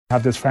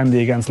Have this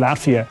friendly against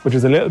Latvia, which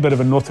is a little bit of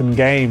a nothing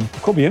game.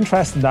 It could be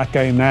interesting, that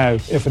game now,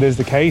 if it is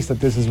the case that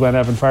this is when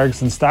Evan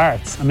Ferguson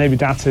starts, and maybe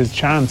that's his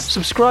chance.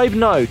 Subscribe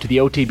now to the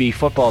OTB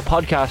Football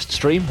Podcast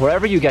stream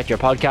wherever you get your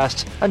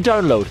podcasts, and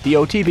download the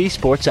OTB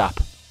Sports app.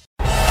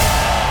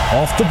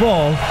 Off the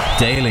Ball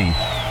Daily.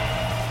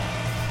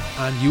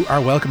 And you are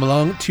welcome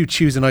along to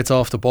Tuesday Nights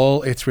Off the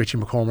Ball. It's Richie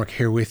McCormack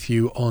here with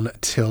you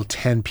until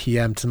 10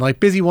 p.m. tonight.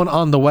 Busy one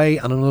on the way,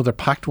 and another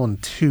packed one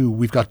too.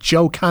 We've got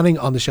Joe Canning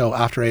on the show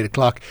after 8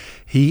 o'clock.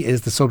 He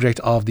is the subject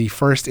of the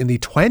first in the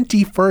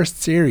 21st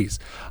series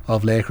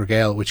of Lake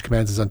Regale, which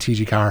commences on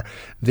TG Car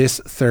this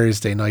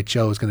Thursday night.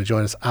 Joe is going to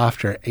join us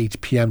after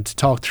 8 p.m. to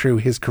talk through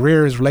his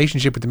career, his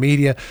relationship with the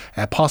media,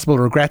 possible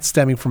regrets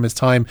stemming from his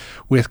time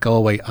with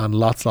Galway, and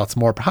lots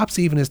more. Perhaps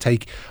even his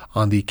take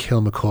on the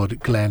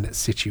Kilmacud-Glen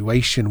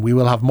situation. We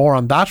will have more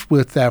on that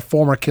with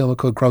former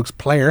Kilmacud Crokes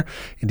player,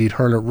 indeed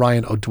hurler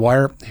Ryan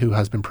O'Dwyer, who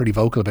has been pretty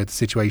vocal about the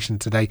situation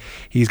today.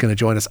 He's going to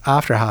join us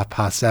after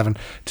 7:30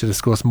 to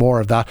discuss more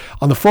of that.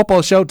 On the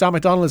football show, Dan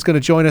McDonald is going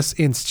to join us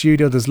in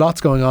studio. There's lots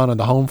going on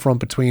the home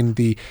front between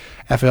the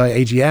FAI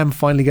AGM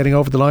finally getting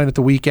over the line at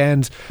the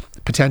weekend,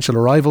 potential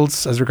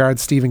arrivals as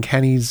regards Stephen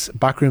Kenny's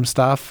backroom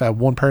staff,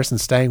 one person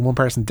staying, one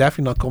person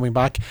definitely not coming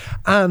back,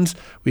 and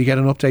we get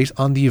an update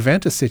on the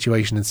Juventus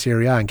situation in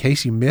Serie A. In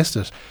case you missed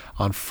it,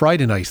 on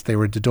Friday night they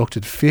were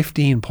deducted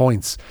 15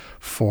 points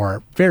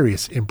for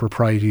various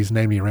improprieties,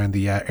 namely around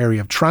the area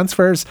of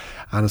transfers,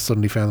 and have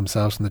suddenly found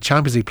themselves in the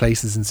Champions League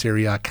places in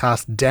Serie A,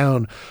 cast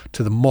down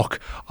to the muck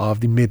of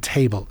the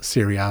mid-table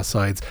Serie A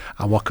sides,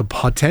 and what could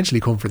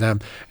potentially come for them,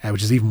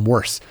 which is even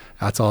worse.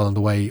 That's all on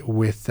the way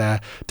with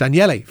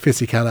Daniele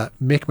Fisichella.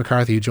 Mick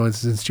McCarthy, who joins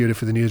us in studio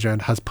for the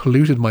Newsround, has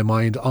polluted my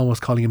mind,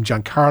 almost calling him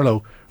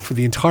Giancarlo for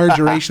the entire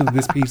duration that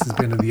this piece has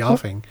been in the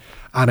offing.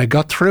 And I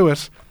got through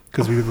it,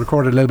 because we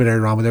recorded a little bit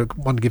earlier on without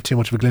wanting to give too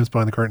much of a glimpse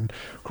behind the curtain.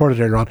 Recorded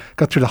earlier on,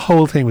 got through the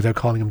whole thing without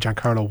calling him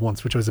Giancarlo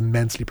once, which I was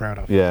immensely proud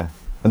of. Yeah.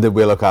 And then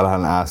Will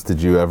O'Callaghan asked,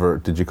 did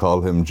you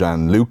call him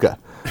Gianluca?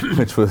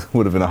 Which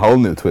would have been a whole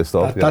new twist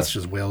off. That's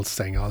just Will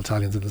saying all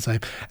Italians are the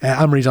same.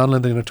 Anne-Marie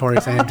Donelan, the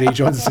notorious AMD,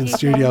 joins us in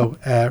studio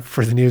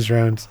for the news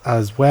round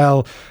as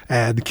well.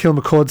 The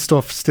Kilmacud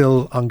stuff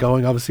still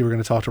ongoing. Obviously, we're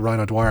going to talk to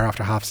Ryan O'Dwyer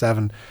after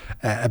 7:30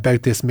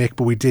 about this, Mick,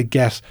 but we did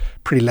get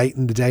pretty late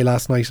in the day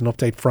last night an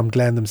update from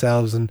Glen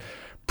themselves, and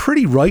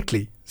pretty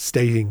rightly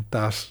stating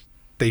that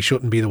they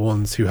shouldn't be the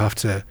ones who have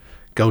to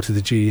go to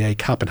the GEA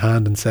cap in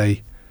hand and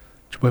say,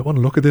 you might want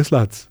to look at this,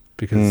 lads,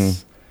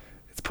 because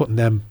it's putting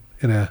them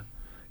in a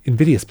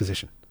invidious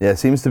position. Yeah, it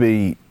seems to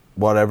be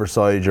whatever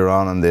side you're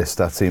on this,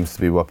 that seems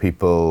to be what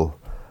people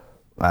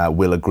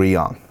will agree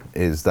on,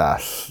 is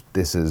that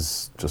this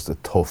is just a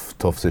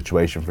tough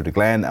situation for the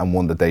Glen, and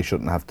one that they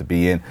shouldn't have to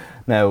be in.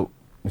 Now,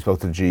 we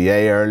spoke to the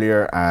GA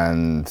earlier,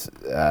 and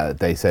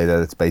they say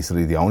that it's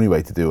basically the only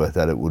way to do it,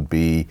 that it would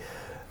be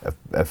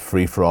a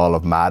free-for-all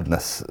of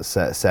madness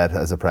set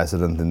as a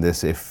precedent in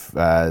this if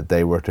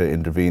they were to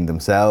intervene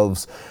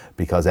themselves,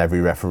 because every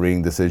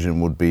refereeing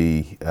decision would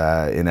be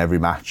in every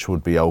match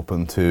would be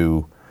open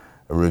to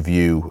a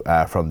review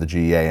from the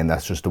GA, and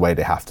that's just the way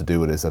they have to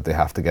do it, is that they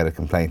have to get a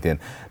complaint in.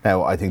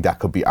 Now, I think that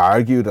could be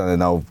argued, and I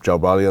know Joe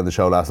Brawley on the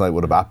show last night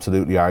would have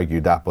absolutely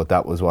argued that, but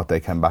that was what they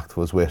came back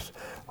to us with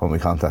when we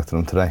contacted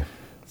them today.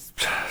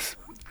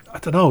 I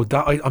don't know.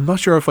 I'm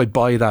not sure if I'd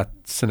buy that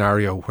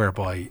scenario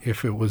whereby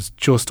if it was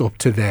just up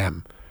to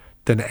them,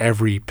 then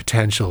every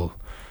potential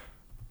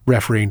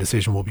refereeing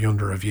decision will be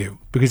under review.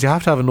 Because you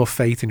have to have enough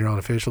faith in your own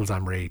officials,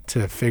 Anne-Marie,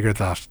 to figure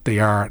that they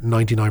are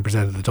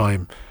 99% of the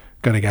time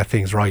going to get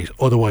things right.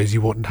 Otherwise,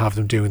 you wouldn't have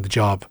them doing the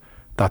job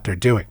that they're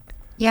doing.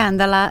 Yeah,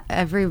 and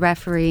every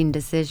refereeing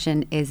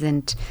decision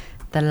isn't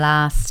the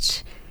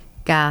last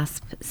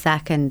gasp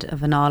second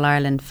of an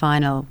All-Ireland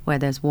final where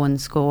there's one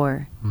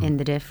score in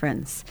the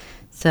difference.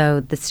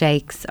 So the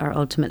stakes are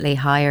ultimately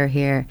higher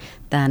here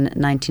than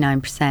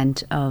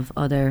 99% of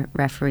other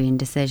refereeing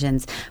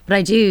decisions. But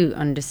I do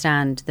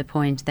understand the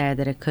point there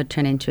that it could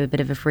turn into a bit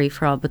of a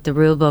free-for-all. But the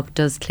rule book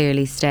does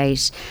clearly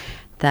state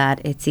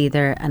that it's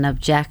either an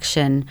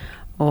objection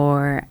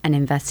or an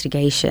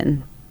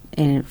investigation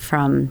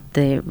from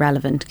the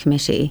relevant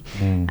committee.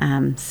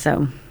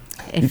 So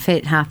if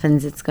it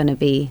happens, it's going to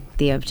be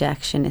the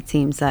objection. It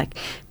seems like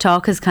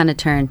talk has kind of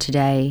turned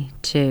today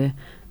to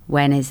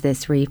when is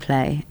this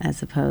replay,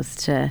 as opposed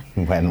to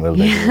when will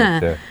they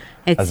do it?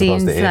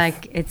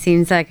 It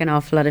seems like an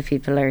awful lot of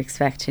people are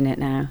expecting it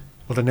now.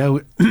 Well, then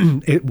now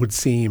it would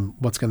seem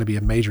what's going to be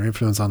a major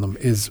influence on them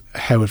is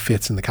how it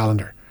fits in the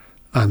calendar,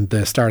 and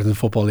the start of the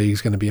Football League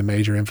is going to be a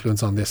major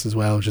influence on this as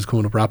well, which is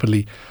coming up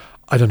rapidly.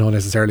 I don't know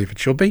necessarily if it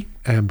should be,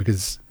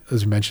 because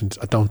as you mentioned,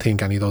 I don't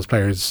think any of those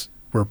players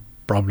were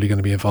probably going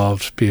to be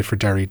involved, be it for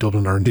Derry,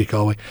 Dublin or indeed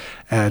Galway.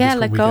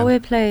 Like Galway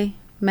play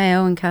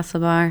Mayo and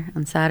Castlebar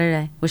on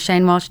Saturday. Was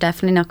Shane Walsh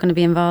definitely not going to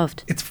be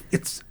involved?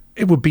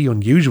 It would be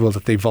unusual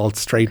that they vault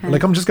straight. Okay.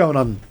 Like, I'm just going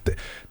on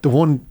the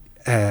one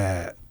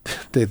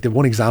the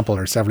one example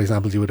or several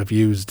examples you would have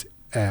used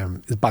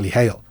is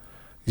Ballyhale.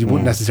 You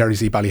wouldn't necessarily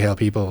see Ballyhale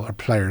people or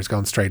players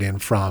going straight in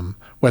from,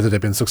 whether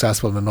they've been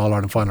successful in an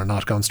All-Ireland final or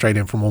not, going straight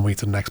in from one week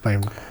to the next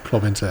playing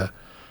club into...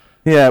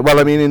 Yeah, well,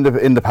 I mean,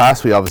 in the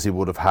past, we obviously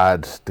would have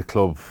had the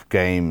club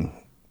game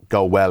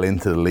go well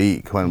into the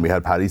league when we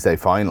had Paddy's Day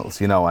finals,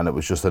 you know, and it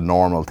was just a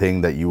normal thing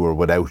that you were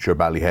without your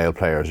Ballyhale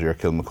players or your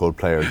Kilmacud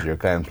players or your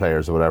Glen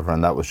players or whatever,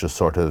 and that was just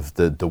sort of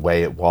the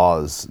way it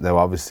was. Now,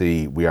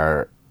 obviously, we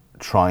are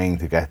trying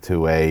to get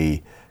to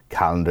a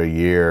calendar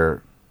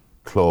year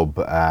club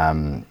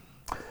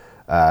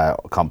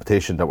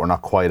competition that we're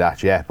not quite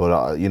at yet,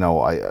 but you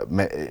know,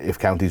 if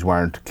counties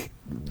weren't,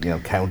 you know,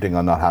 counting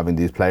on not having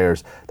these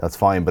players, that's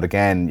fine. But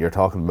again, you're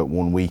talking about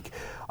 1 week.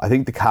 I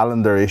think the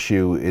calendar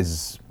issue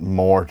is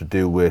more to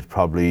do with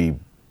probably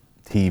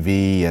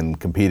TV and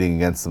competing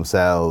against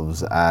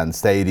themselves and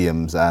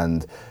stadiums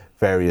and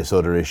various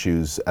other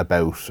issues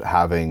about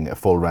having a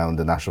full round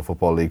of National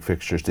Football League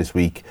fixtures this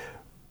week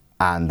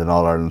and an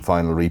All-Ireland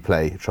final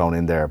replay thrown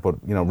in there. But,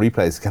 you know,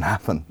 replays can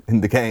happen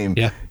in the game,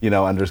 you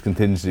know, and there's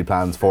contingency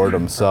plans for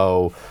them.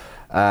 So,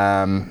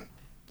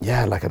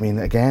 yeah, like, I mean,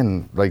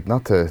 again, like,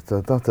 not to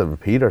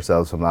repeat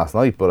ourselves from last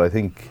night, but I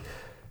think...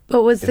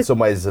 But in some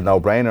ways it's a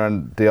no-brainer,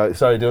 and the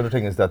other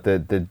thing is that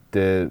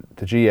the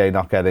GA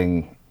not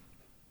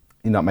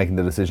making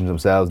the decisions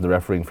themselves and the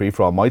refereeing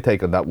free-for-all, my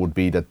take on that would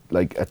be that,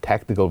 like, a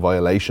technical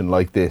violation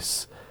like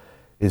this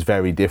is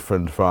very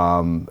different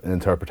from an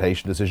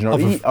interpretation decision,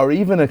 or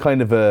even a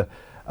kind of a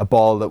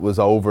ball that was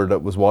over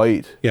that was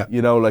wide. Yeah.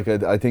 You know, like,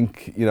 I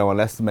think, you know,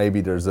 unless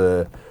maybe there's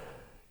a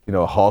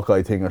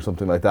Hawkeye thing or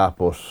something like that,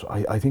 but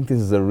I think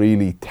this is a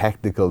really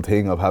technical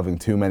thing of having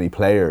too many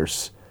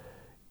players.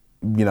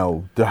 You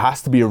know, there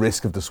has to be a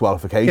risk of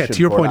disqualification. Yeah, to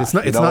your point, it's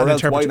not an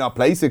interpretation. Why not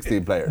play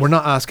 16 players? We're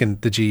not asking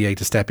the GA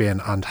to step in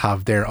and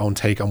have their own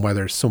take on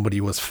whether somebody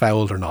was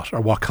fouled or not,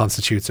 or what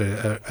constitutes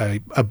a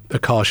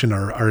caution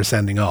or a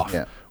sending off.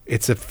 Yeah.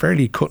 It's a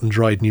fairly cut and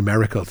dried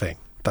numerical thing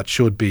that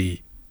should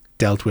be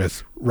dealt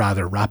with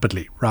rather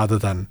rapidly, rather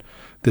than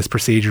this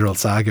procedural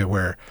saga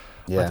where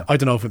I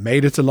don't know if it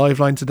made it to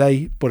Liveline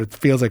today, but it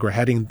feels like we're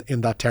heading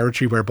in that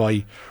territory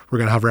whereby we're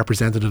going to have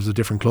representatives of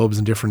different clubs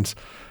and different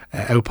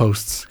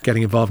outposts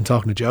getting involved and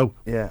talking to Joe.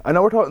 Yeah, I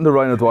know we're talking to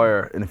Ryan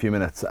O'Dwyer in a few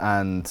minutes,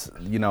 and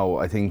you know,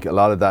 I think a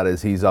lot of that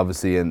is he's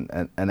obviously an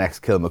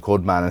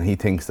ex-Kilmacud man, and he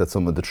thinks that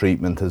some of the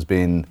treatment has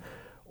been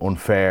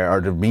unfair, or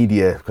the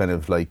media kind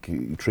of like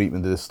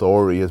treatment of this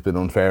story has been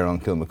unfair on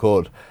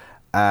Kilmacud.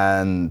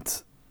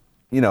 And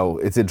you know,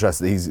 it's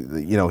interesting.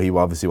 He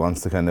obviously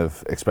wants to kind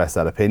of express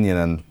that opinion,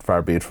 and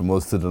far be it from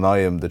us to deny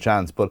him the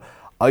chance. But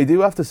I do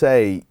have to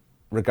say,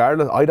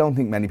 regardless, I don't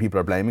think many people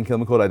are blaming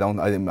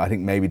Kilmacud. I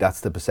think maybe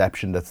that's the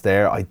perception that's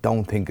there. I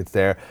don't think it's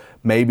there.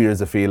 Maybe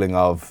there's a feeling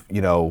of,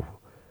 you know,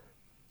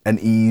 an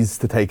ease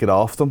to take it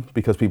off them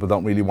because people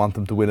don't really want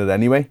them to win it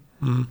anyway.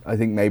 I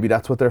think maybe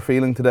that's what they're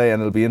feeling today,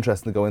 and it'll be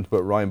interesting to go into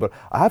it, Ryan. But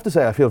I have to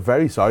say, I feel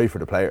very sorry for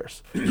the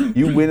players.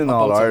 You win in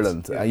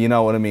All-Ireland, you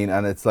know what I mean?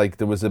 And it's like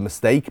there was a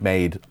mistake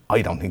made.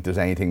 I don't think there's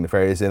anything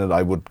nefarious in it.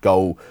 I would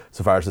go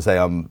so far as to say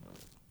I'm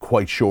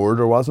quite sure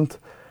there wasn't.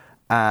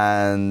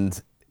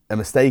 And a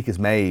mistake is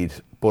made,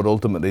 but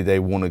ultimately they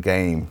won a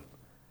game,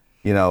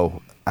 you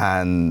know.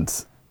 And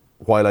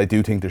while I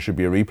do think there should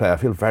be a replay, I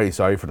feel very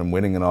sorry for them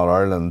winning in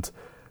All-Ireland,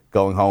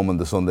 going home on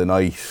the Sunday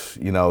night.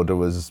 You know, there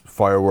was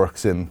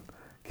fireworks in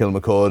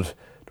Kilmacud, there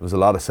was a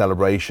lot of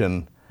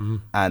celebration,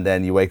 and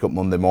then you wake up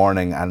Monday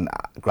morning, and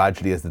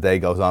gradually as the day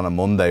goes on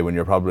Monday, when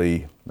you're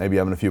probably maybe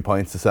having a few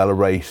pints to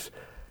celebrate,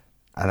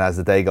 and as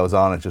the day goes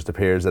on, it just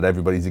appears that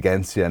everybody's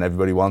against you and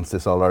everybody wants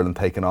this All-Ireland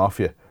taken off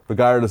you.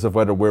 Regardless of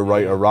whether we're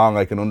right or wrong,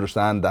 I can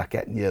understand that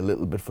getting you a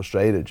little bit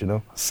frustrated, you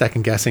know.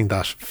 Second guessing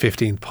that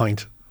 15th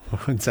point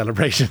in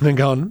celebration and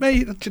going,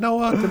 mate, do you know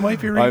what? There might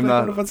be a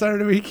replay on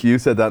Saturday week. You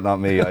said that, not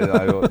me.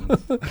 I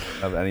wouldn't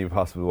have any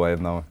possible way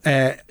of knowing.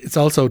 It's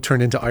also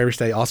turned into Irish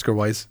Day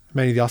Oscar-wise. How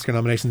many of the Oscar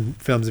nomination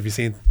films have you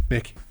seen,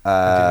 Mick?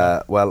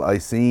 Well,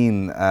 I've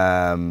seen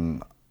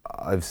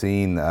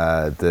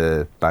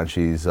the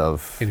Banshees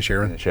of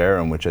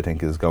Inisherin, which I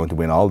think is going to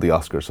win all the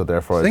Oscars, so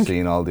therefore I've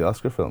seen all the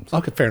Oscar films.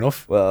 Okay, fair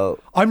enough. Well,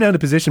 I'm now in a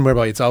position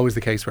whereby it's always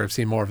the case where I've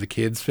seen more of the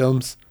kids'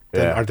 films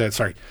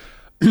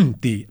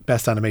the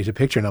Best Animated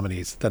Picture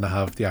nominees than I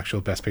have the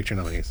actual Best Picture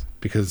nominees,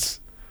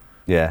 because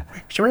so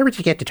where would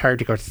you get the tired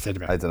to go to the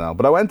cinema? I don't know,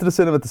 but I went to the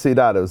cinema to see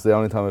that. It was the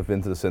only time I've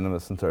been to the cinema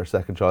since our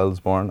second child was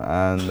born,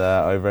 and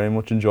I very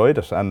much enjoyed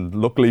it, and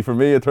luckily for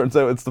me it turns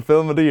out it's the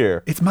film of the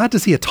year. It's mad to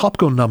see a Top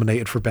Gun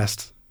nominated for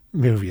Best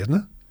Movie, isn't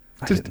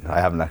it? I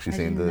haven't actually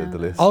seen the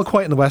list. All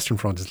Quiet on the Western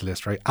Front is the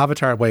list, right?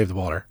 Avatar, Way of the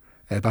Water,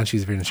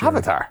 Banshees of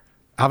Inisherin.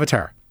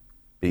 Avatar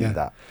beat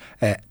that.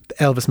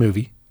 Elvis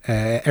movie,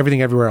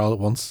 Everything Everywhere All at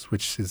Once,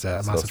 which is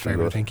a massive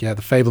favourite, I think. Yeah,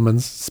 The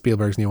Fabelmans,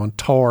 Spielberg's new one.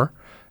 Thor,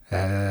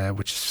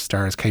 which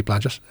stars Kate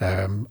Blanchett.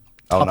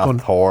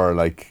 Not Thor,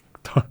 like...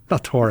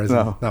 Not Thor, is it?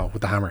 No,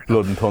 with the hammer.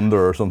 Blood and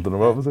Thunder or something.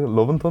 What was it?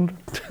 Love and Thunder?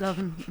 Blood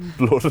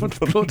and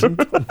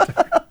Thunder.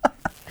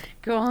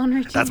 Go on,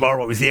 Richie. That's more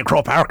what we see at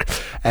Croke Park.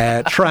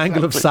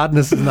 Triangle of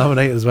Sadness is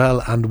nominated as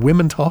well, and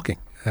Women Talking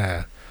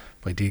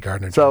by Dee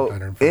Gardner. So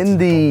in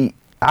the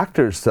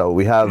Actors, so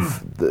we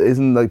have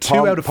isn't like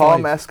Two out of Paul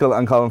five. Mescal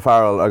and Colin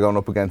Farrell are going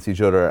up against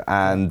each other,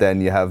 and then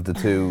you have the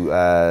two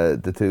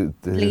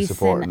Gleeson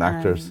supporting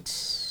actors.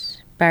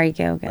 and Barry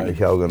Keoghan. Barry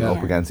Keoghan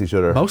up against each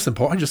other. Most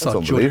important, I just That's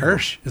saw Judd unbelievable.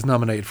 Hirsch is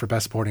nominated for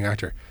Best Supporting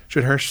Actor.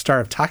 Judd Hirsch, star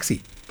of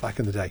Taxi back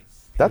in the day.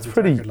 That's He's a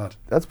pretty. good lad.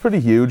 That's pretty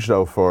huge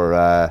though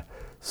for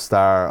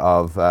star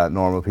of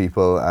Normal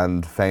People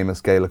and famous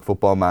Gaelic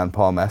football man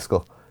Paul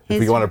Mescal. If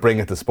we want to bring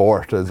it to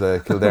sport as a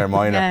Kildare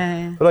minor.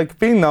 Yeah. But like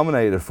being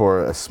nominated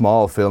for a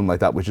small film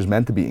like that, which is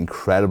meant to be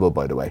incredible,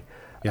 by the way,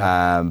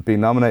 being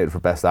nominated for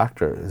Best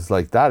Actor is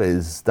like that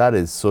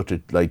is such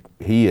a like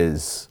he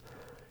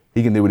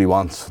can do what he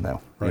wants now.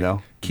 Right. You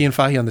know. Cian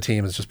Fahey on the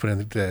team has just put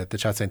in the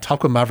chat saying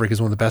Top Gun Maverick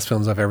is one of the best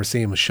films I've ever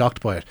seen. Was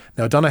shocked by it.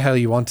 Now I don't know how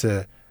you want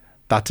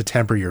that to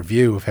temper your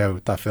view of how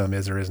that film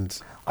is or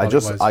isn't. I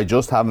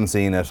just haven't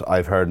seen it.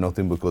 I've heard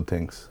nothing but good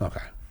things.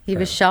 Okay. He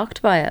was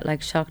shocked by it,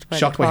 like shocked by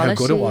Shocked the by quality.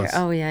 how good it was.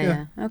 Oh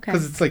yeah. Okay.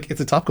 Because it's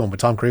a Top Gun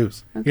with Tom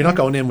Cruise. You're not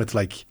going in with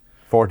like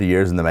 40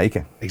 years in the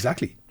making.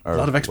 exactly. Or A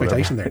lot of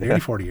expectation whatever. there,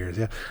 nearly 40 years,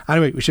 yeah.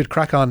 Anyway, we should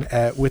crack on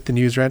with the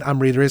news round.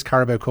 Anne-Marie, there is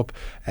Carabao Cup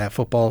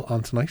football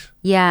on tonight.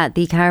 Yeah,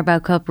 the Carabao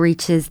Cup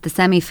reaches the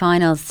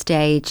semi-final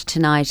stage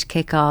tonight.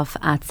 Kick-off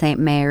at St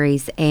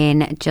Mary's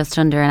in just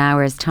under an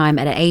hour's time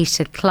at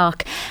 8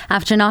 o'clock.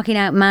 After knocking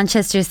out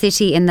Manchester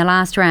City in the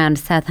last round,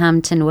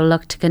 Southampton will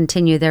look to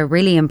continue their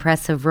really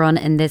impressive run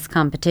in this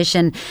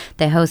competition.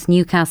 They host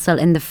Newcastle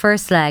in the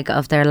first leg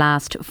of their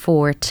last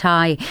 4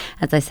 tie.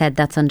 As I said,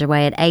 that's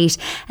underway at 8.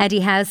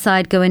 Eddie Howe's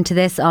side go into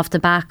this off the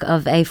back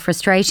of a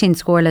frustrating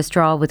scoreless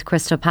draw with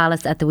Crystal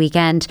Palace at the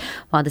weekend,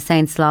 while the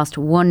Saints lost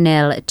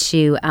 1-0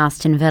 to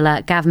Aston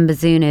Villa. Gavin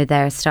Bazunu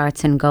there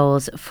starts in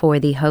goals for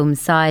the home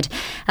side.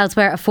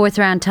 Elsewhere, a 4th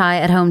round tie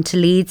at home to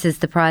Leeds is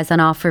the prize on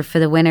offer for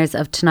the winners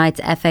of tonight's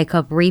FA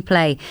Cup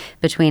replay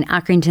between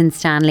Accrington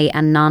Stanley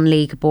and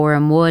non-league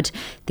Boreham Wood.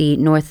 The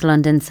North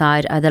London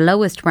side are the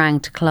lowest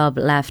ranked club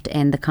left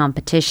in the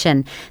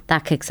competition.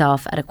 That kicks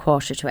off at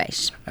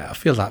 7:45. I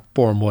feel that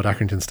Boreham Wood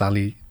Accrington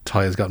Stanley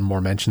tie has gotten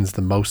more mentions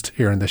than most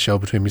here in this show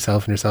between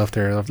myself and yourself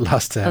there over the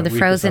last the week or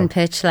frozen so.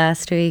 pitch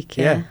last week.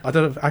 Yeah, I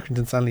don't have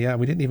Accrington Stanley. Yeah,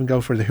 we didn't even go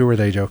for the who are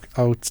they joke.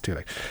 Oh, it's too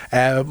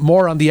late.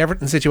 More on the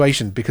Everton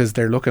situation because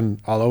they're looking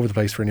all over the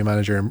place for a new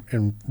manager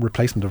in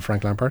replacement of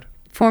Frank Lampard.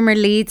 Former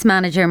Leeds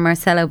manager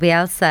Marcelo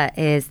Bielsa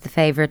is the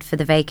favourite for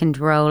the vacant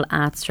role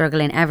at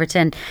struggling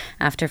Everton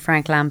after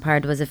Frank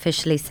Lampard was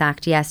officially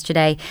sacked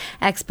yesterday.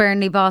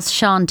 Ex-Burnley boss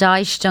Sean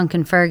Dyche,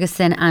 Duncan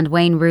Ferguson and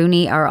Wayne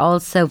Rooney are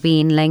also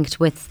being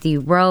linked with the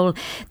role.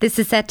 This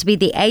is set to be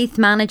the 8th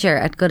manager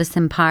at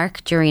Goodison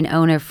Park during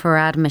owner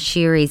Farhad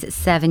Mashiri's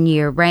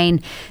 7-year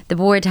reign. The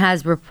board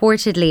has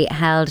reportedly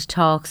held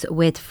talks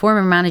with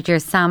former manager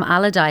Sam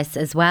Allardyce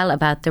as well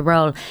about the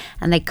role,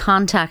 and they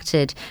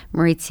contacted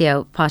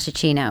Maurizio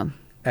Pochettino.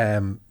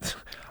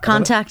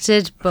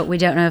 Contacted, but we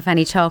don't know if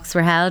any talks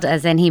were held,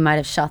 as in he might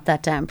have shot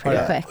that down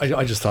pretty quick.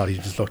 I just thought he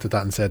just looked at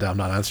that and said, I'm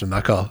not answering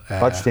that call.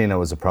 Pochettino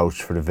was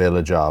approached for the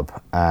Villa job,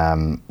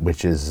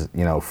 which is,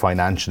 you know,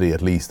 financially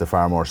at least a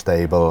far more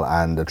stable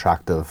and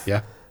attractive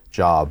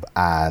job,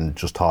 and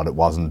just thought it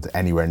wasn't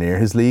anywhere near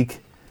his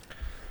league.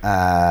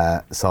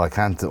 So I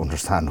can't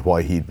understand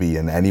why he'd be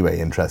in any way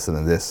interested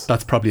in this.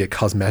 That's probably a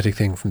cosmetic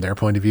thing from their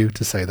point of view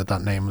to say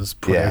that name was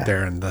put out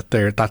there and that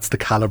that's the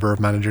calibre of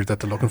manager that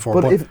they're looking for.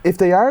 But if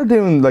they are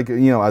doing, like,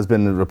 you know, as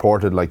been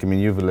reported, like, I mean,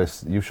 you've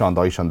Sean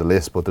Dyche on the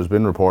list, but there's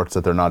been reports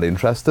that they're not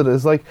interested.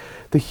 It's like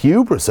the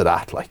hubris of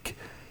that, like,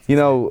 you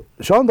know,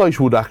 Sean Dyche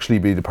would actually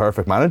be the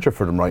perfect manager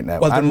for them right now.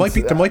 Well,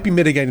 there might be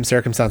mitigating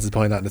circumstances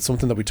behind that, and it's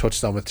something that we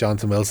touched on with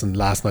Jonathan Wilson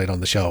last night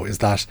on the show, is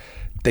that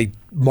they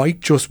might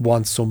just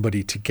want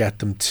somebody to get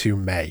them to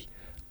May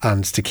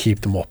and to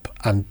keep them up,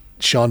 and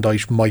Sean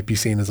Dyche might be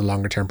seen as a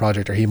longer term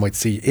project, or he might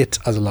see it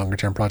as a longer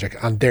term project,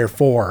 and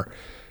therefore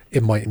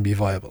it mightn't be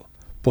viable.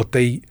 But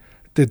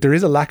there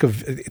is a lack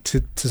of,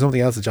 to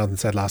something else that Jonathan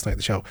said last night on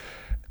the show.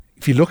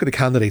 If you look at the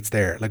candidates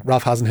there, like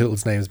Ralph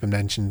Hasenhüttl's name has been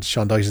mentioned,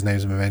 Sean Dyche's name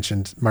has been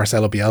mentioned,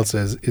 Marcelo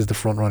Bielsa is the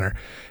front runner.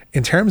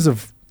 In terms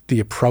of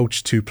the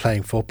approach to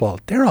playing football,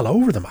 they're all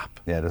over the map.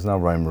 Yeah, there's no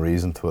rhyme or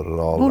reason to it at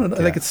all.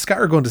 Like it's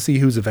scattergun to see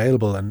who's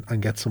available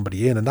and get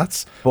somebody in, and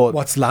that's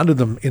what's landed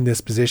them in this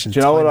position. Do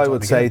you know what I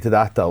would say to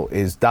that though,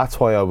 is that's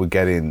why I would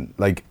get in,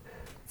 like,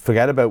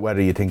 forget about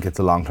whether you think it's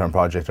a long-term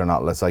project or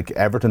not. Let's, like,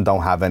 Everton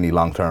don't have any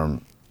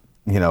long-term,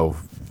 you know,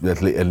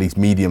 at least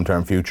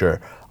medium-term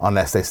future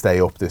unless they stay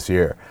up this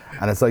year.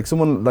 And it's like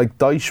someone like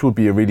Dyche would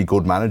be a really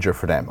good manager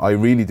for them. I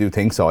really do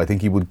think so. I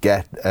think he would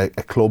get a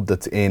club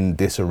that's in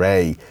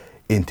disarray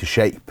into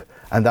shape,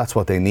 and that's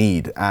what they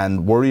need.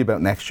 And worry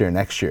about next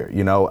year,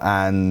 you know,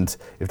 and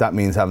if that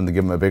means having to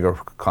give him a bigger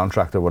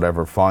contract or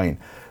whatever, fine.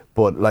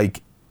 But,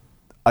 like,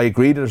 I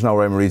agree there's no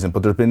rhyme or reason,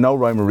 but there's been no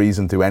rhyme or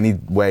reason to any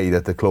way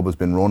that the club has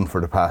been run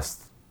for the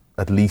past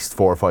at least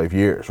 4 or 5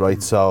 years,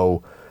 right?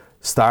 So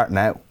start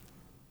now.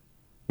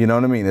 You know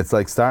what I mean? It's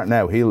like, start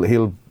now.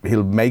 He'll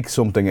make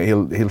something.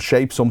 He'll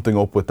shape something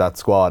up with that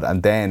squad,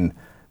 and then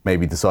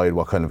maybe decide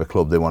what kind of a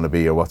club they want to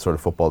be or what sort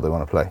of football they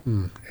want to play.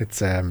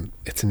 It's an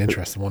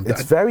interesting one.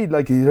 It's very,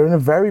 like, they're in a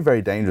very,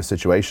 very dangerous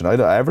situation.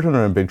 Everton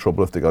are in big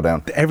trouble if they go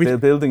down. They're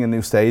building a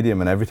new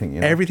stadium and everything.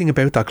 You know? Everything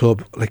about that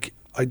club, like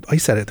I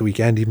said at the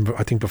weekend, even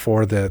I think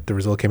before the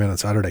result came in on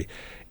Saturday,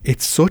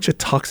 it's such a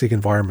toxic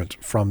environment.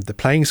 From the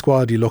playing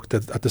squad, you looked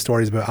at the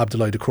stories about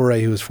Abdoulaye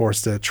Doucouré, who was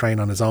forced to train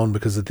on his own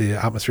because of the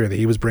atmosphere that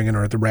he was bringing,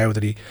 or the row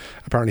that he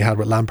apparently had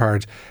with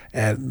Lampard.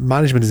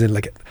 Management is in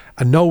like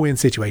a no-win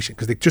situation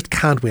because they just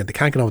can't win. They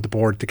can't get on with the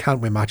board. They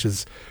can't win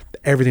matches.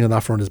 Everything on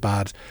that front is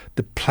bad.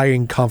 The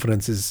playing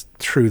confidence is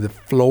through the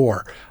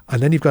floor.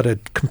 And then you've got a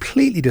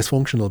completely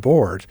dysfunctional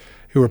board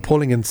who are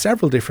pulling in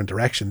several different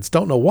directions,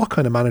 don't know what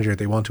kind of manager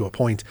they want to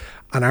appoint,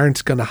 and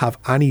aren't going to have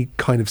any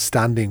kind of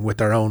standing with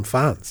their own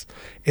fans.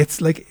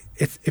 It's like,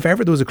 if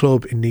ever there was a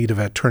club in need of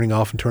a turning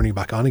off and turning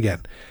back on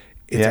again,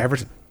 it's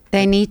Everton.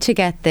 They need to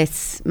get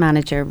this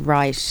manager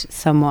right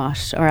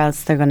somewhat, or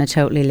else they're going to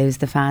totally lose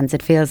the fans.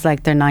 It feels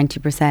like they're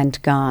 90%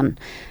 gone,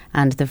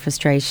 and the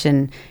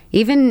frustration,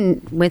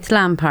 even with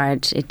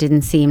Lampard, it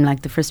didn't seem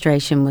like the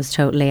frustration was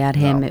totally at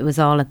him. No. It was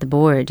all at the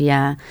board,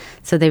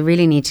 So they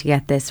really need to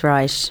get this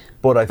right.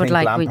 But I think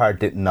Lampard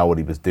didn't know what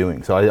he was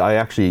doing. So I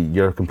actually,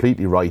 you're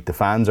completely right. The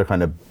fans are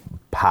kind of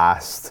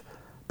past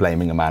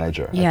blaming a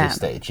manager at this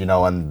stage, you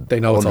know, and they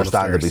know,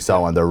 understandably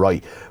so, and they're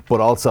right. But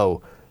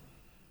also,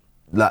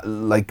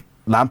 like,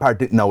 Lampard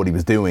didn't know what he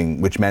was doing,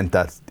 which meant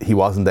that he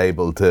wasn't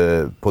able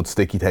to put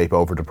sticky tape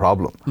over the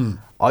problem.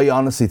 I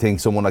honestly think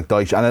someone like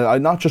Dyche, and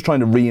I'm not just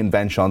trying to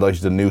reinvent Sean Dyche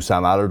as a new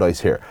Sam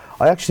Allardyce here,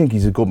 I actually think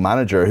he's a good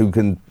manager who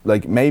can,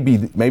 like, maybe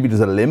there's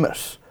a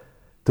limit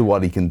to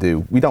what he can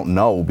do. We don't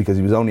know, because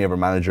he was only ever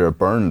manager at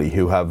Burnley,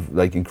 who have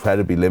like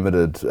incredibly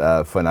limited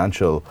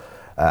financial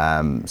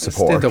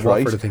support, right?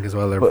 Watford, I think, as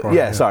well. There but,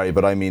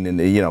 but I mean,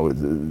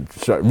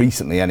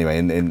 recently anyway,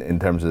 in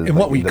terms of in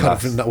what we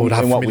kind of would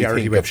have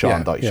familiarity with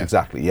Sean Dyche,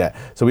 exactly.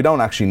 So we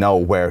don't actually know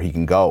where he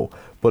can go,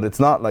 but it's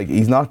not like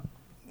it's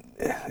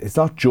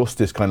not just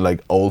this kind of like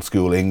old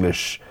school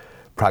English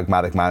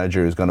pragmatic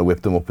manager who's going to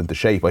whip them up into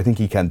shape. I think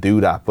he can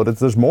do that, but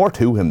there's more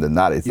to him than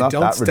that. It's not that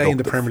reductive. You don't stay in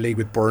the Premier League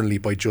with Burnley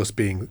by just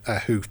being a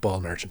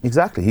hoofball merchant.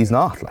 Exactly, he's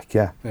not.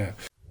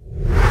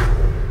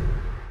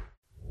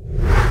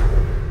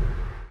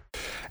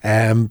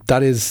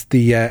 That is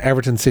the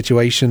Everton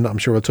situation. I'm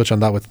sure we'll touch on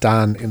that with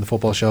Dan in the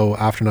football show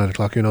after 9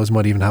 o'clock. Who knows,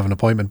 might even have an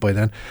appointment by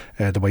then.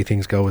 The way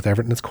things go with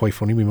Everton, it's quite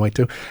funny. We might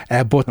do.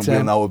 But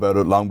we'll know about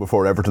it long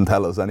before Everton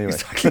tell us anyway.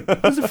 Exactly.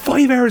 There's a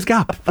 5 hours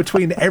gap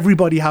between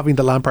everybody having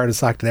the Lampard is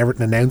sacked and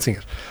Everton announcing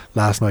it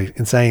last night.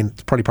 Insane.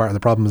 It's probably part of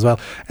the problem as well.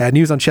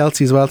 News on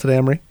Chelsea as well today,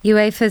 Emery.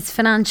 UEFA's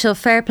financial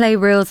fair play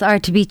rules are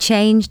to be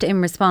changed in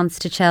response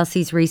to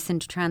Chelsea's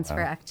recent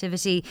transfer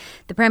activity.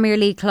 The Premier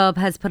League club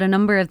has put a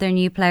number of their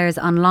new players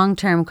on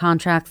long-term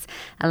contracts,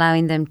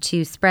 allowing them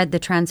to spread the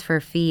transfer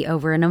fee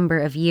over a number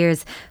of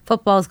years.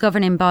 Football's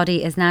governing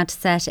body is now to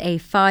set a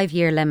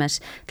 5-year limit.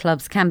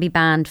 Clubs can be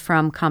banned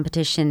from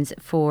competitions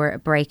for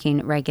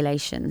breaking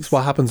regulations. So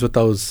what happens with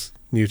those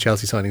new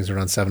Chelsea signings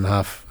around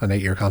 7.5 and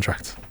 8-year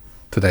contracts?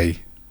 Do they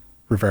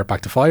revert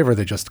back to 5, or are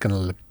they just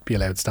going to be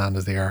allowed to stand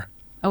as they are?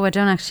 Oh, I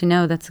don't actually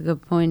know. That's a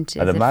good point.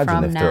 I'd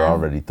imagine if they're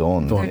already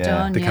done.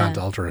 They can't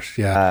alter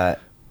it.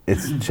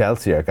 It's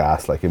Chelsea are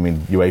gas. Like, I mean,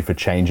 UEFA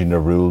changing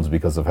their rules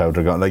because of how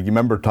they're going. Like, you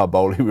remember Todd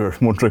Bowley? We were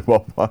wondering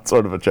what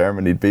sort of a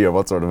chairman he'd be, or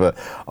what sort of a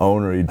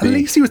owner he'd be. At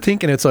least he was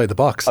thinking outside the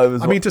box. I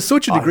mean, to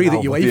such a degree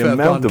that UEFA have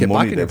gone get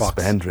back in your box.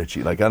 Spend,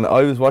 Richie. Like, and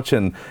I was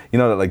watching,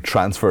 that like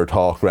transfer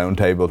talk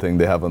roundtable thing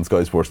they have on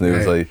Sky Sports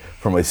News.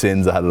 For my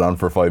sins, I had it on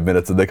for 5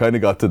 minutes, and they kind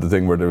of got to the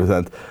thing where they were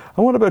saying,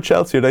 "And what about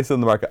Chelsea? Are they still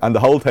in the market?" And the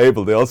whole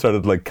table, they all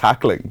started like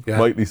cackling,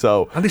 rightly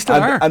so. And they still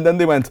are. And then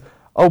they went,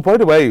 "Oh, by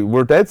the way,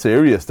 we're dead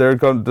serious. They're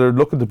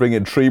looking to bring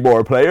in 3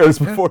 more players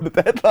before the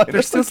deadline."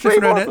 They're still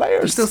sniffing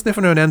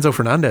around Enzo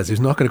Fernandez, who's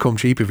not going to come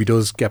cheap if he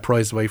does get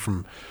prized away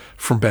from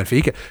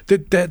Benfica.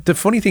 The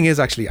funny thing is,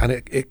 actually, and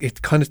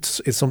it kind of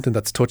is something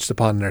that's touched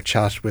upon in our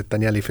chat with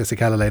Daniele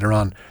Fisichella later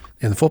on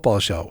in the football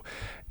show,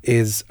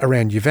 is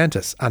around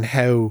Juventus and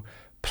how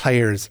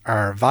players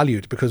are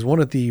valued, because one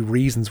of the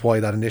reasons why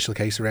that initial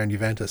case around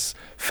Juventus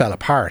fell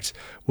apart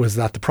was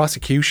that the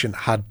prosecution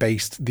had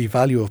based the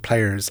value of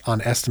players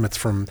on estimates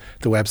from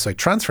the website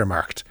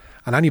Transfermarkt,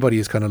 and anybody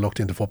who's kind of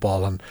looked into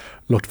football and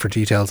looked for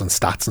details and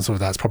stats and stuff like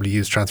that has probably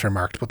used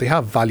Transfermarkt, but they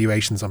have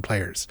valuations on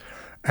players.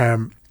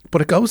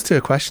 But it goes to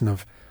a question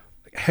of,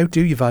 how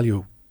do you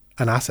value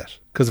an asset?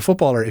 Because a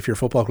footballer, if you're a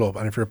football club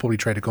and if you're a publicly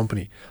traded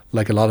company,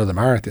 like a lot of them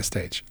are at this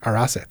stage, are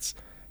assets.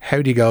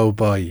 How do you go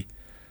by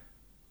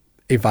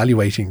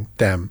evaluating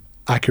them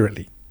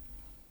accurately?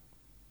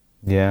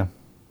 Yeah,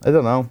 I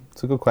don't know.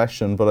 It's a good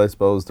question, but I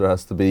suppose there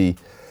has to be.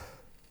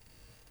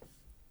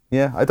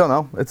 Yeah, I don't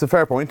know. It's a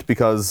fair point,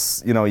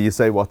 because you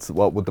say what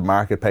would the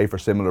market pay for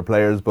similar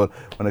players, but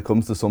when it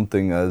comes to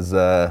something as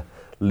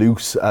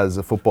loose as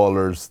a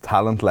footballer's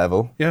talent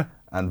level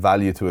and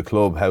value to a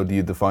club, how do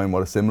you define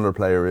what a similar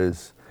player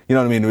is? You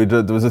know what I mean?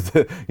 There was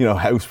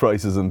house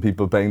prices and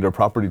people paying their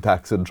property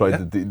tax and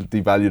trying to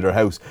devalue their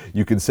house.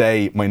 You could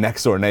say my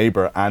next door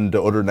neighbour and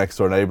the other next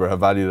door neighbour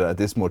have valued it at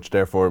this much,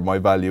 therefore my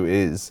value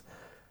is.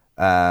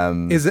 You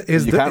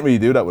can't really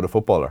do that with a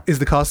footballer. Is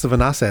the cost of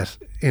an asset,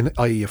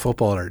 i.e. a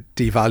footballer,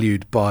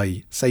 devalued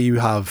by, say your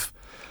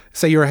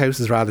house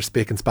is rather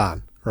spick and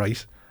span,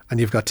 right? And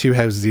you've got two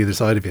houses either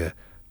side of you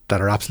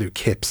that are absolute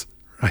kips,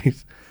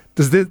 right?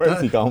 Does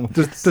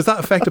that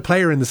affect a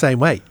player in the same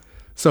way?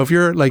 So if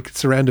you're like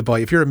surrounded by,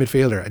 if you're a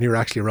midfielder and you're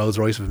actually a Rolls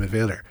Royce of a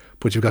midfielder,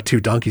 but you've got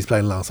two donkeys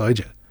playing alongside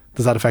you,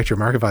 does that affect your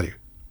market value?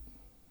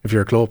 If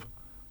you're a club?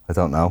 I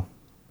don't know.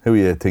 Who are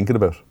you thinking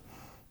about?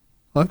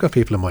 I've got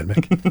people in mind,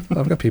 Mick.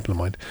 I've got people in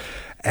mind.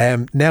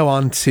 Now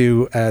on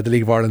to the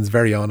League of Ireland's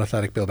very own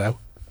Athletic Bilbao.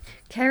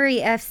 Kerry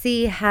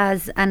FC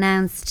has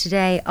announced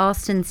today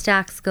Austin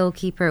Stack's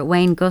goalkeeper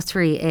Wayne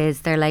Guthrie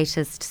is their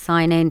latest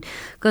sign-in.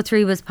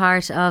 Guthrie was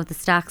part of the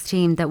Stacks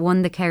team that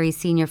won the Kerry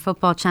Senior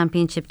Football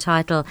Championship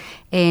title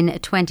in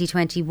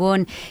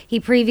 2021.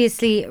 He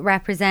previously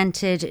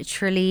represented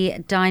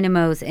Tralee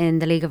Dynamos in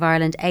the League of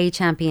Ireland A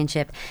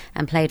Championship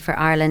and played for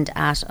Ireland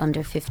at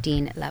under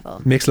 15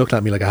 level. Mick's looking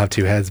at me like I have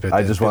two heads.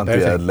 I just want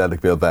the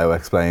Athletic Bilbao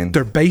explained.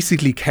 They're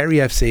basically, Kerry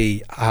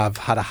FC have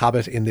had a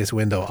habit in this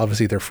window.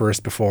 Obviously they're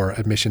first before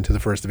admission to the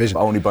first division.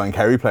 Only buying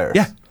Kerry players?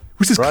 Yeah,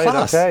 which is right,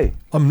 class. Okay.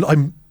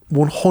 I'm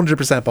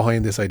 100%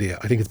 behind this idea.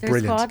 I think it's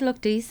brilliant. Their squad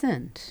look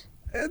decent.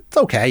 It's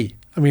okay.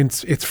 I mean,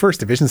 it's first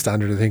division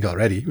standard, I think,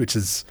 already, which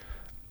is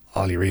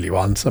all you really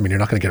want. I mean, you're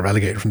not going to get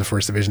relegated from the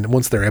first division. And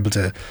once they're able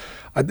to,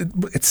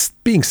 it's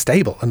being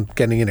stable and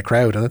getting in a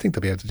crowd, and I think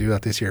they'll be able to do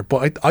that this year.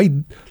 But I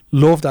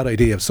love that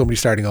idea of somebody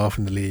starting off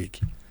in the league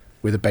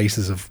with a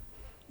basis of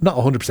not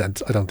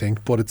 100%, I don't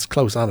think, but it's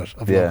close on it,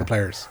 of local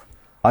players.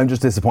 I'm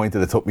just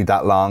disappointed it took me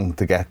that long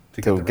to get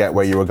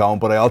where you were going,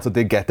 but I also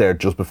did get there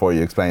just before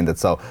you explained it.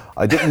 So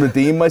I didn't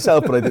redeem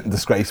myself, but I didn't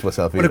disgrace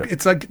myself either. But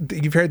it's like,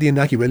 you've heard the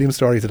Inaki Williams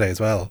story today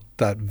as well,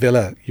 that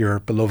Villa,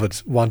 your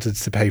beloved, wanted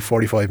to pay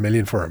 45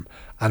 million for him,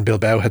 and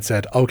Bilbao had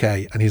said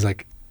okay, and he's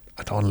like,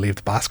 I don't want to leave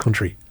the Basque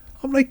country.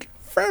 I'm like,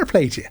 fair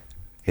play to you.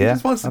 He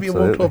just wants to be a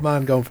one club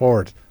man going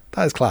forward.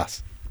 That is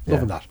class.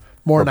 Loving that.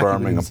 More Inaki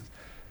Williams.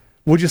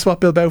 Would you swap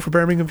Bilbao for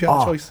Birmingham if you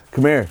had a choice?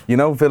 Come here. You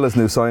know Villa's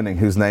new signing,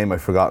 whose name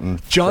I've forgotten?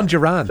 John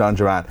Duran.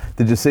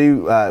 Did you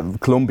see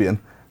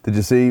Colombian? Did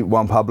you see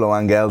Juan Pablo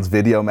Angel's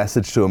video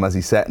message to him as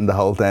he's setting the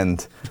Holt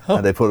end?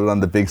 And they put it on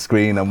the big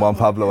screen, and Juan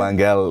Pablo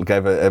Angel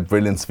gave a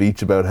brilliant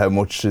speech about how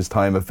much his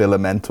time at Villa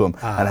meant to him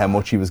and how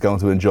much he was going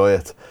to enjoy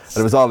it. And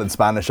it was all in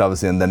Spanish,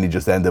 obviously, and then he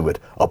just ended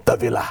with "Up the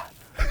Villa."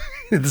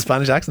 In the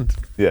Spanish accent?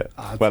 Yeah.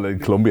 Well, in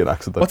Colombian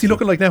accent. What's he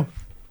looking like now?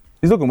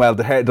 He's looking well.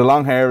 The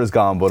long hair is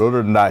gone, but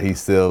other than that, he's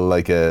still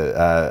like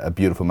a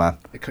beautiful man.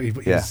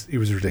 He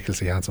was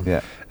ridiculously handsome.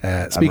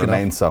 Yeah. Speaking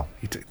of, so.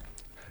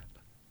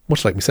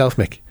 Much like myself,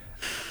 Mick.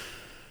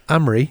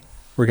 Anne-Marie,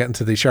 we're getting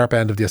to the sharp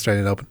end of the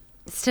Australian Open.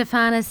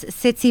 Stefanos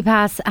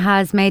Tsitsipas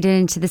has made it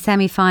into the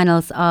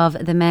semi-finals of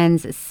the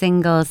men's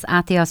singles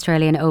at the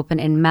Australian Open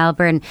in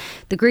Melbourne.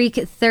 The Greek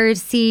third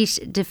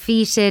seed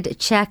defeated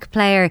Czech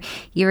player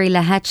Yuri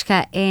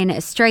Lehechka in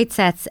straight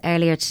sets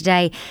earlier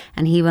today,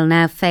 and he will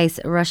now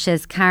face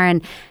Russia's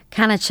Karen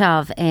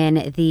Kanachov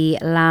in the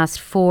last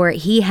four.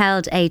 He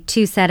held a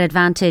 2-set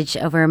advantage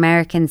over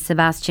American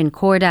Sebastian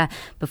Korda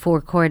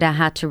before Korda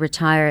had to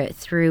retire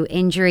through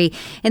injury.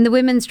 In the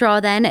women's draw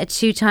then, a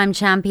 2-time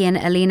champion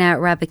Elena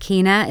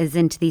Rybakina is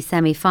into the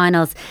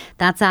semi-finals.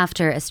 That's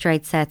after a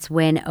straight sets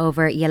win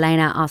over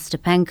Yelena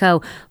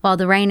Ostapenko, while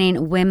the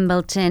reigning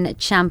Wimbledon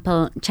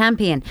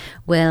champion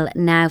will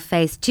now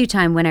face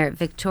 2-time winner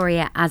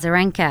Victoria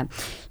Azarenka.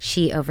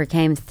 She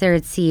overcame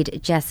third seed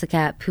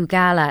Jessica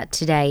Pugala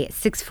today,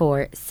 6-4,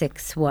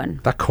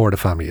 6-1. That Korda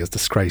family is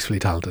disgracefully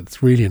talented.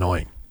 It's really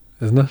annoying,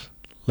 isn't it?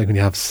 Like when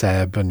you have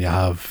Seb and you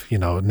have,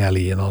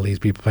 Nelly and all these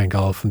people playing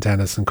golf and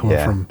tennis and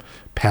coming from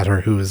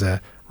Petter, who is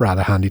a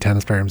rather handy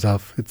tennis player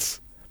himself.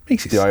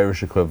 Makes you the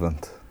Irish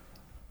equivalent.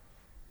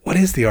 What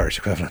is the Irish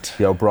equivalent?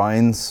 The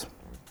O'Briens.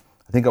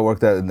 I think I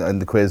worked out in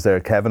the quiz there.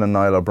 Kevin and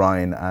Niall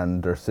O'Brien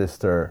and their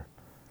sister.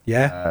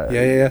 Yeah.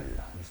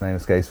 His name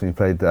escapes me. He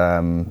played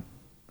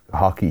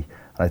hockey.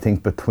 And I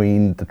think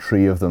between the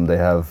three of them, they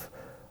have,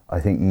 I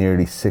think,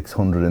 nearly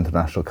 600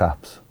 international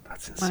caps.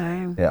 That's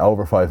insane. Wow. Yeah,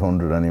 over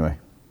 500 anyway.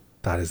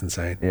 That is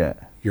insane. Yeah.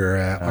 Your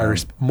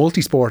Irish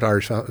multi-sport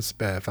Irish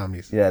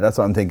families. Yeah, that's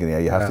what I'm thinking. Yeah,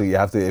 you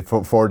have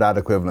to for that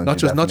equivalent. Not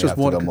just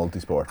one. To go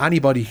multi-sport.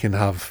 Anybody can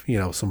have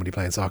somebody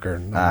playing soccer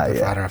and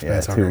father after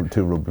playing soccer.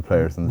 Two rugby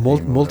players. In the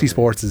team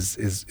multi-sports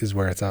is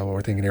where it's at. What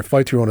we're thinking here.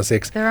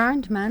 53106. There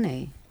aren't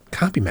many.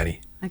 Can't be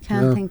many. I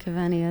can't think of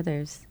any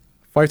others.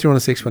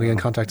 53106. When you get in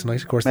contact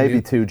tonight, of course.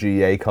 Maybe 2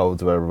 GA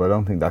codes or whatever, but I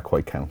don't think that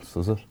quite counts,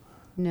 does it?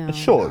 No. It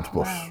should,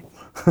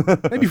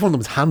 but maybe one of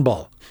them is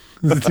handball.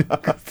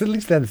 At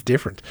least then it's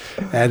different.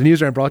 The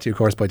Newsround brought to you, of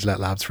course, by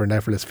Gillette Labs for an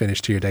effortless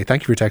finish to your day.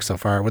 Thank you for your text so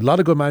far. With a lot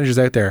of good managers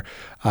out there,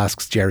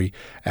 asks Jerry,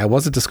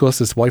 was it discussed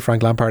as to why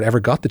Frank Lampard ever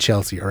got the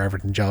Chelsea or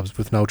Everton jobs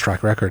with no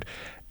track record?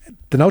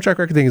 The no track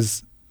record thing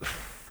is,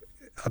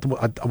 I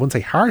wouldn't say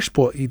harsh,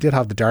 but he did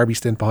have the Derby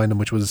stint behind him,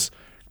 which was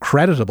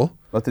creditable.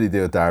 What did he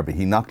do at Derby?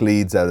 He knocked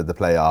Leeds out of the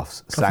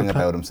playoffs, sang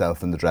about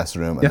himself in the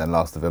dressing room, and then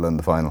lost to Villa in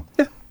the final.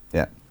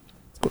 Yeah.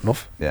 It's good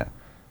enough. Yeah.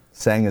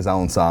 Sang his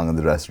own song in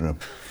the dressing room.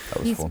 That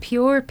was He's fun.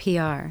 pure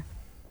PR.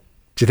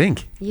 Do you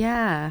think?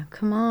 Yeah,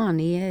 come on,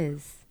 he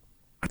is.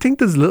 I think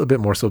there's a little bit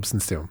more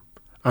substance to him.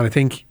 And I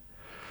think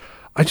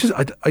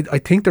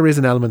there is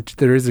an element,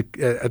 there is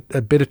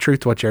a bit of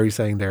truth to what Jerry's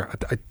saying there,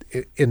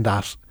 in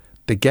that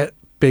they get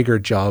bigger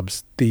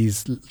jobs,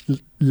 these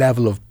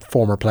level of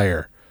former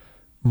player,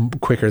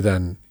 quicker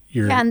than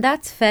your... Yeah, and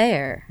that's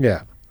fair.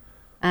 Yeah.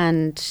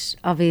 And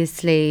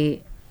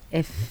obviously,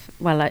 we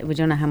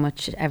don't know how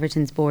much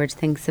Everton's board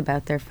thinks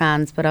about their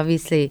fans, but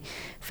obviously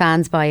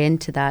fans buy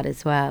into that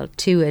as well,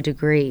 to a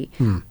degree.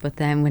 But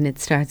then when it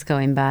starts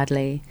going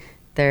badly,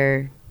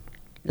 their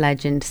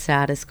legend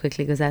status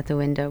quickly goes out the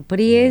window. But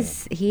he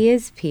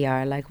is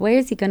PR. Like,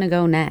 where's he going to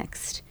go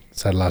next?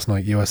 Said last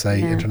night, USA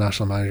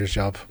international manager's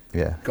job.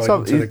 Yeah.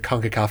 Going into the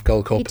CONCACAF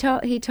Gold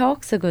Cup. He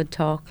talks a good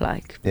talk,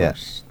 like,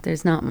 but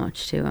there's not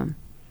much to him.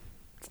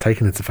 It's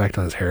taken its effect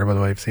on his hair, by the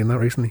way. Have you seen that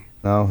recently?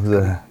 No.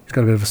 He's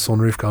got a bit of a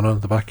sunroof going on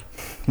at the back.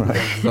 Right.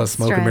 He's got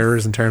smoke and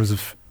mirrors in terms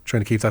of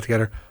trying to keep that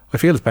together. I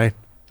feel his pain.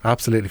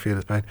 Absolutely feel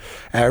his pain.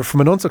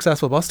 From an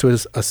unsuccessful boss to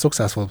a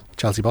successful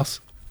Chelsea boss.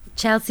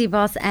 Chelsea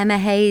boss Emma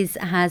Hayes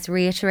has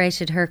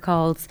reiterated her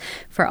calls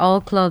for all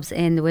clubs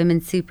in the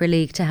Women's Super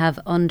League to have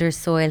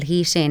undersoil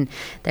heating.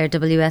 Their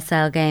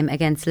WSL game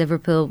against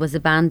Liverpool was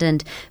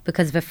abandoned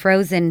because of a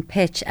frozen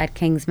pitch at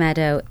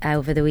Kingsmeadow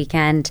over the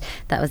weekend.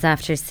 That was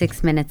after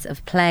 6 minutes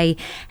of play.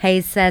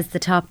 Hayes says the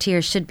top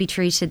tier should be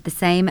treated the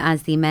same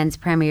as the Men's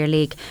Premier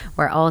League,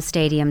 where all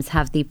stadiums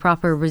have the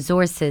proper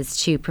resources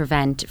to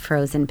prevent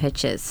frozen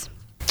pitches.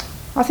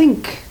 I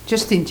think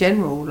just in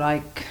general,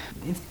 like,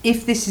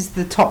 if this is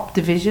the top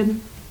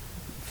division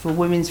for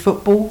women's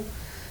football,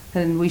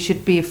 then we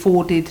should be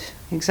afforded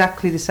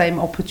exactly the same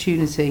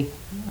opportunity.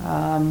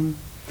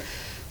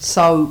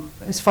 So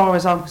as far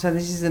as I'm concerned,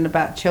 this isn't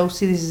about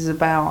Chelsea, this is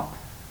about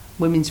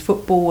women's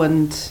football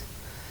and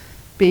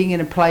being in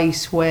a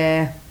place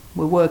where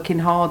we're working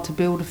hard to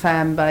build a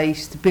fan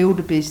base, to build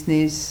a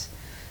business,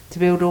 to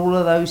build all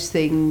of those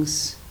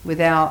things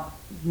without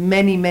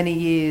many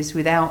years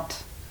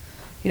without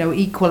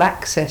equal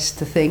access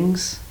to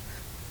things.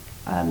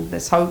 And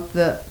let's hope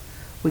that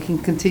we can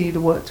continue to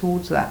work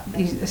towards that.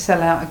 You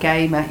sell out a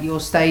game at your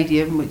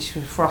stadium, which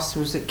for us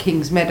was at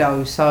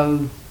Kingsmeadow,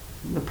 so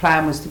the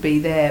plan was to be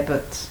there,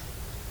 but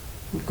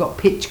we've got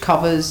pitch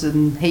covers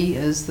and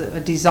heaters that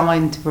are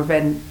designed to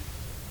prevent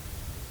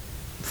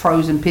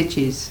frozen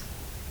pitches.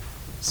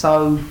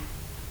 So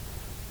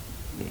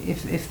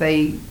if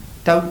they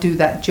don't do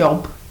that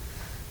job,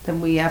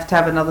 then we have to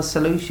have another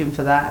solution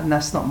for that, and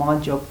that's not my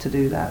job to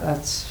do that.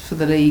 That's for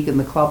the league and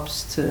the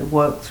clubs to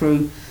work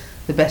through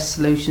the best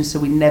solution so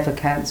we never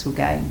cancel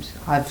games.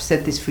 I've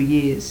said this for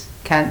years.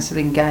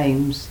 Cancelling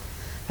games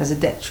has a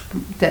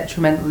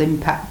detrimental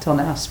impact on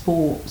our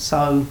sport,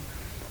 so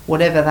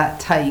whatever that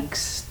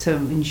takes to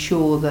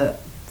ensure that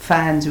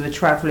fans who are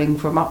travelling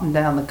from up and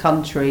down the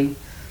country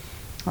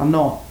are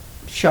not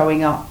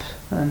showing up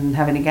and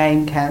having a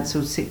game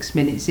cancelled 6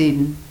 minutes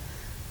in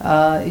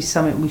is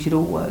something we should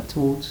all work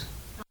towards.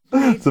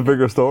 It's a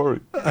bigger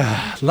story.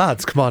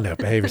 Lads, come on now,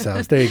 behave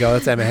yourselves. There you go.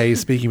 That's Emma Hayes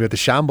speaking about the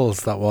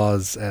shambles that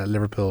was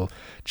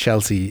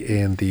Liverpool-Chelsea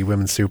in the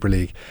Women's Super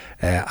League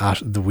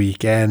at the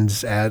weekend.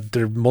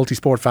 They're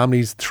multi-sport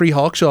families, 3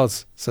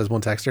 Hawkshaws, says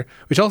one texter,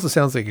 which also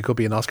sounds like it could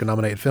be an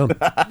Oscar-nominated film,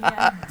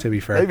 to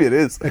be fair. Maybe it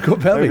is. It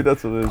could well Maybe be.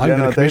 that's what it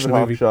is. David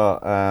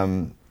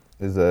Hawkshaw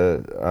is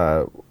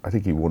I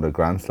think he won a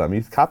Grand Slam.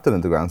 He's captain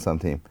of the Grand Slam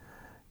team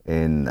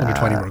in under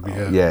 20 rugby,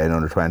 in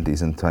under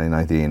 20s in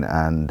 2019,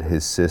 and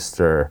his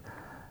sister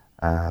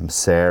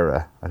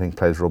Sarah, I think,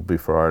 plays rugby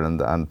for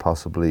Ireland and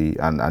possibly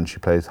and she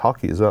plays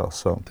hockey as well.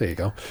 So there you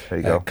go.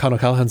 Conor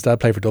O'Callaghan's dad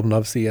played for Dublin,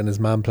 obviously, and his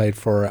mum played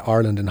for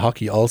Ireland in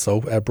hockey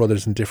also.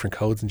 Brothers in different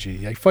codes in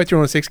GAA.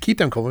 5306, keep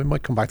them coming. We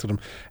might come back to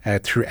them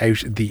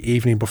throughout the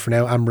evening, but for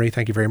now, Anne-Marie,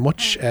 thank you very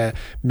much.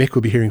 Mick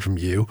will be hearing from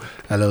you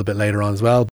a little bit later on as well.